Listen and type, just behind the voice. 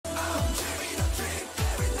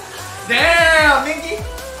Damn, Minky!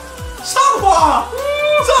 Someone!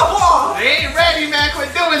 They ain't ready, man.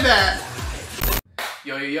 Quit doing that.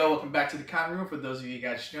 Yo, welcome back to the comment room. For those of you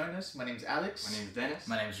guys joining us, my name's Alex. My name's Dennis.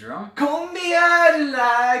 My name's Jerome. Cumbia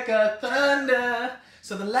like a thunder.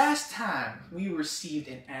 So the last time we received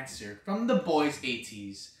an answer from the boys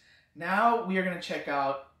Ateez. Now we are going to check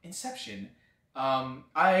out Inception.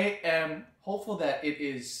 I am hopeful that it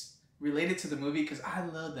is related to the movie because I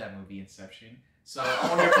love that movie, Inception. So I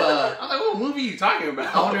wonder if I'm like, what movie are you talking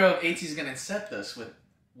about? I wonder if Ateez is going to incept us with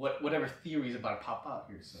whatever theory is about to pop out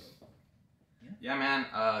here. So yeah, man.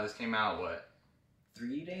 This came out what?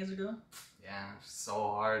 3 days ago? Yeah, so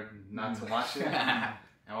hard not to watch it. And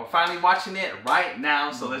we're finally watching it right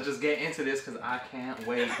now, so let's just get into this because I can't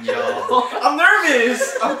wait, yo. I'm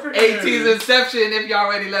nervous. I'm pretty Ateez nervous. Inception. If y'all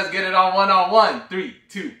ready, let's get it on one. 3,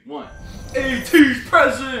 2, 1. Ateez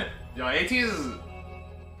present. Yo, Ateez is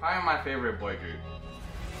probably my favorite boy group.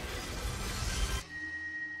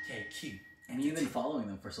 Okay, cute. And you've been following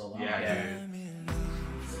them for so long. Yeah, dude.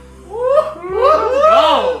 Let's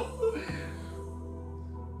Go!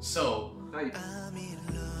 So,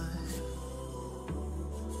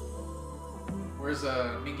 where's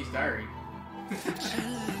Minky's diary?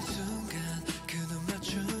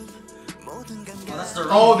 Oh, that's the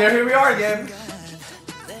room. Oh, here we are again.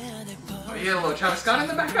 Oh, you got a little Travis Scott in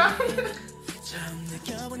the background?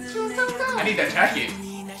 I need that jacket.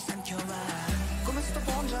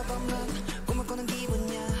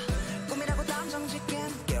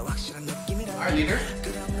 Alright, leader.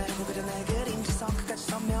 The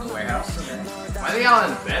warehouse. Okay. Why are they all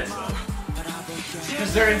in beds, though?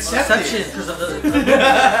 Because they're Inception, Inception. because of the...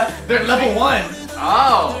 They're level 1.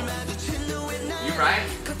 Oh! You right?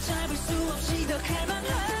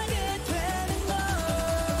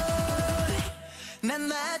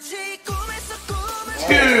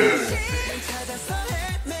 Dude!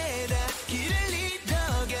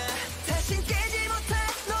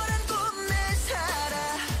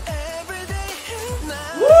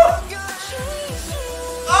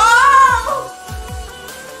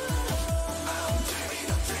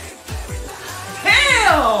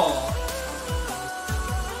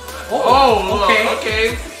 Oh,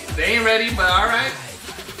 okay. They ain't ready, but alright.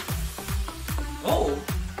 Oh!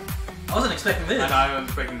 I wasn't expecting this. I know, I wasn't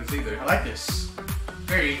expecting this either. I like this.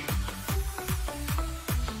 Very.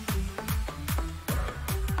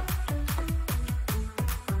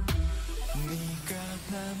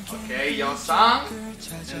 Okay, Young Song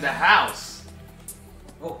in the house.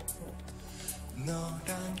 Oh.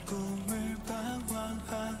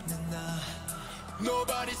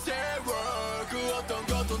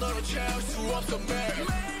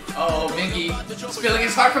 Oh, Minky spilling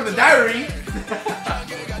his heart from the diary.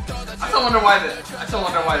 I still wonder why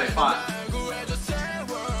they fought.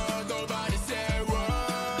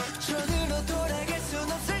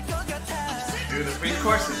 Dude, the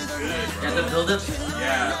pre-chorus is good, bro. And the build-up?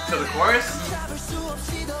 Yeah, to the chorus.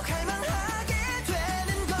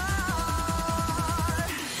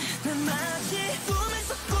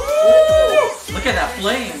 Ooh, look at that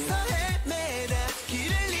flame.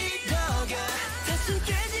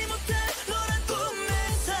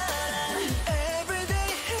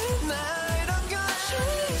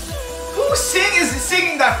 Who is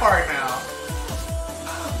singing that part now?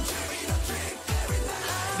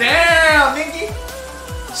 Damn, Minky!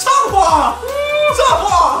 Someone!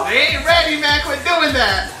 They ain't ready, man. Quit doing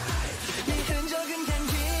that.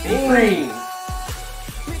 Ooh.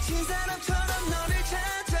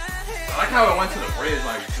 I like how it went to the bridge,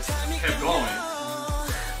 like just kept going.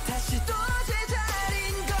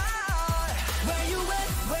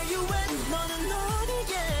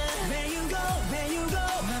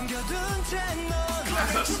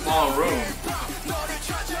 That's a small room.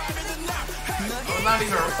 Oh, not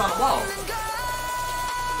even on the wall.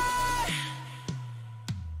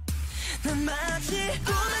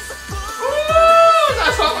 Ooh,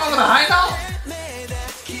 that's something on the high note.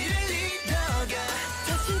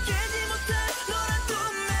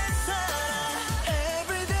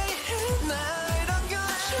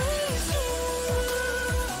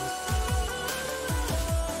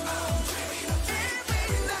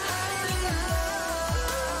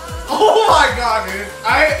 Oh my god, dude.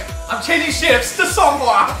 I'm changing shifts to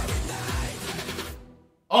someone.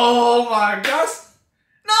 Oh my gosh.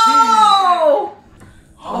 No!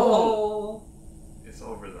 Oh. It's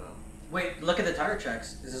over though. Wait, look at the tire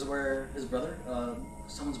tracks. Is this where his brother,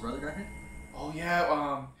 someone's brother got hit? Oh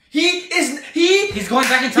yeah, he's going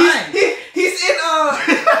back in time. He's in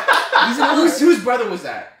whose brother was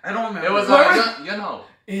that? I don't remember. It was Yunho. Yunho.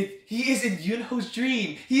 He is in Yunho's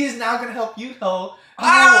dream. He is now gonna help Yunho.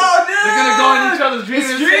 Oh, dude! They're gonna go in each other's dreams.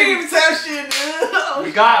 His dreams.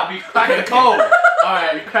 We cracked the code.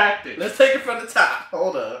 Alright, We cracked it. let's take it from the top.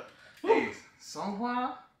 Hold up. Hey,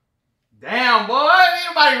 Songhwa? Damn, boy. Ain't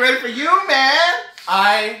nobody ready for you, man.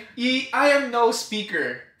 I am no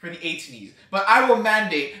speaker for the Ateez, but I will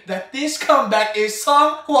mandate that this comeback is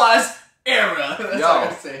Songhwa's era. That's Yo. all I'm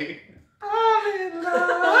gonna say. I'm in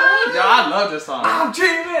love. Yo, I love this song. I'm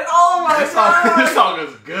dreaming. Oh my This god. song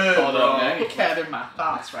is good, Hold bro. up, man. I can gather my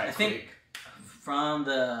thoughts right I think quick. from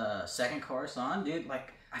the second chorus on, dude,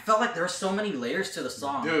 like I felt like there were so many layers to the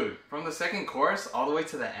song. Dude, from the second chorus all the way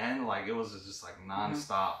to the end, like it was just like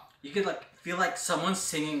non-stop. You could like feel like someone's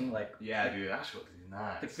singing like Yeah, dude, that shit was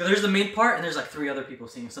nuts. there's the main part and there's like 3 other people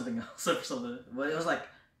singing something else or something. But it was like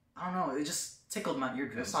I don't know, it just tickled my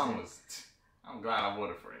eardrums. This song was. I'm glad I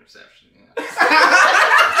voted for Inception.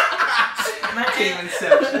 Team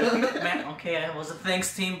Inception. Man, okay, I was a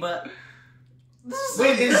thanks team, but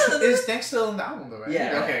Wait, is Thanks still in the album though, right?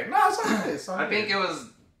 Yeah. Okay. No, it's all good. It's all I good. think it was.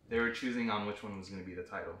 They were choosing on which one was going to be the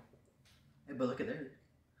title. Hey, but look at there.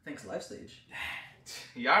 Thanks live stage.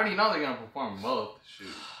 You already know they're going to perform both. Shoot.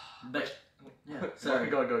 But yeah, sorry.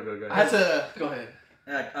 Go. I had to go ahead.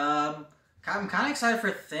 Like, I'm kind of excited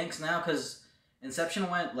for Thanks now because Inception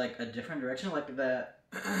went like a different direction. Like that,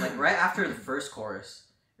 like right after the first chorus,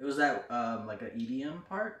 it was that like an EDM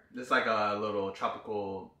part. It's like a little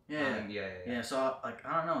tropical. Yeah. Yeah. So like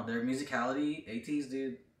I don't know, their musicality, Ateez,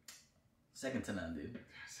 dude, second to none, dude.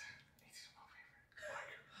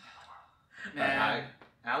 Man,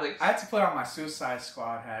 Alex. I had to put on my Suicide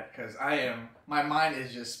Squad hat because my mind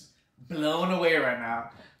is just blown away right now.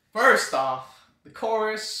 First off, the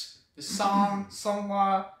chorus, the song,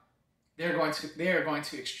 Songhwa, they are going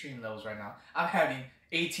to extreme levels right now. I'm having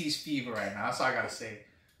Ateez fever right now. That's all I gotta say.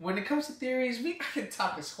 When it comes to theories, I can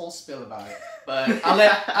talk this whole spill about it, but I'll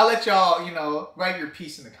let y'all write your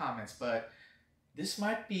piece in the comments. But this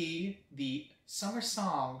might be the summer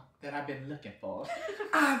song that I've been looking for.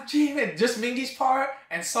 I'm dreaming. Just Mingy's part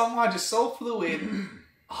and Songhwa just so fluid.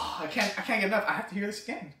 Oh, I can't get enough. I have to hear this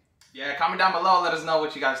again. Yeah, comment down below. Let us know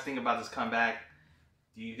what you guys think about this comeback.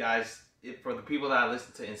 Do you guys, for the people that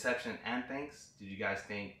listened to Inception and Thanks, did you guys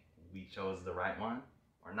think we chose the right one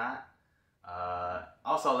or not?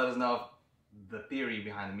 Also, let us know the theory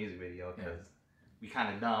behind the music video because we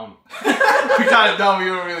kind of dumb. We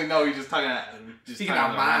don't really know. We just talking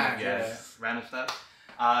Our minds, random stuff.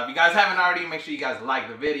 If you guys haven't already, make sure you guys like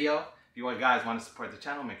the video. If you guys want to support the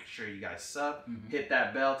channel, make sure you guys sub. Hit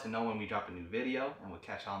that bell to know when we drop a new video, and we'll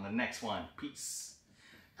catch you on the next one. Peace.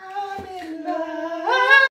 I'm in love.